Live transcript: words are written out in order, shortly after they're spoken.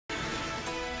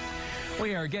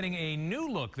We are getting a new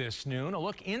look this noon, a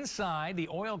look inside the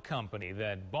oil company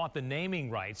that bought the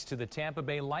naming rights to the Tampa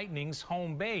Bay Lightning's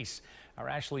home base. Our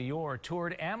Ashley Orr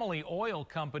toured Amalie Oil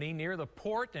Company near the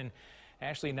port, and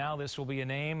Ashley, now this will be a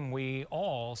name we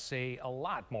all say a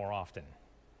lot more often.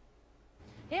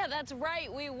 Yeah, that's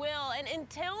right, we will. And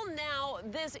until now,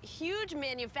 this huge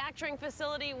manufacturing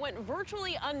facility went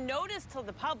virtually unnoticed to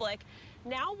the public.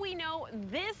 Now we know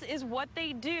this is what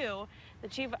they do. The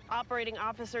chief operating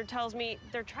officer tells me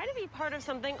they're trying to be part of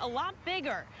something a lot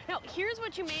bigger. Now, here's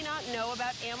what you may not know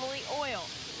about Amalie Oil.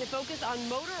 They focus on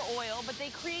motor oil, but they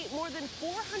create more than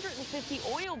 450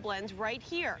 oil blends right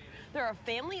here. They're a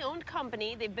family-owned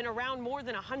company. They've been around more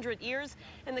than 100 years,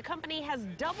 and the company has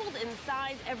doubled in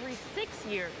size every 6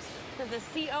 years. Now, the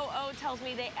COO tells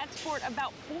me they export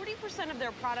about 40% of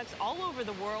their products all over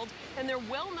the world, and they're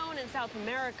well known in South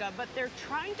America, but they're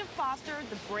trying to foster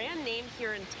the brand name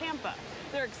here in Tampa.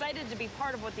 They're excited to be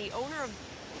part of what the owner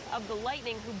of the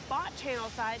Lightning, who bought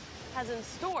Channelside, has in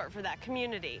store for that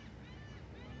community.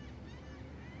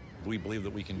 We believe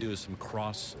that we can do some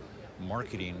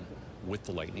cross-marketing with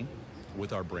the Lightning,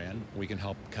 with our brand. We can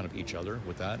help kind of each other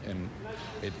with that, and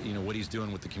what he's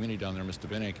doing with the community down there, Mr.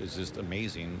 Vinnick, is just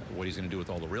amazing. What he's going to do with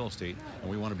all the real estate, and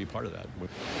we want to be part of that.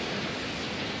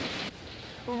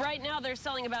 Right now, they're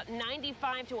selling about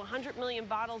 95 to 100 million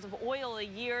bottles of oil a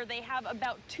year. They have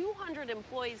about 200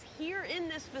 employees here in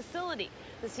this facility.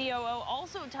 The COO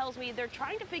also tells me they're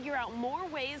trying to figure out more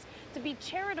ways to be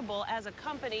charitable as a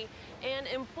company, and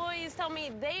employees tell me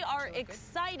they are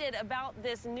excited about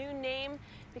this new name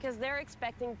because they're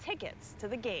expecting tickets to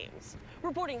the games.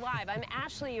 Reporting live, I'm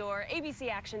Ashley Orr, ABC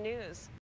Action News.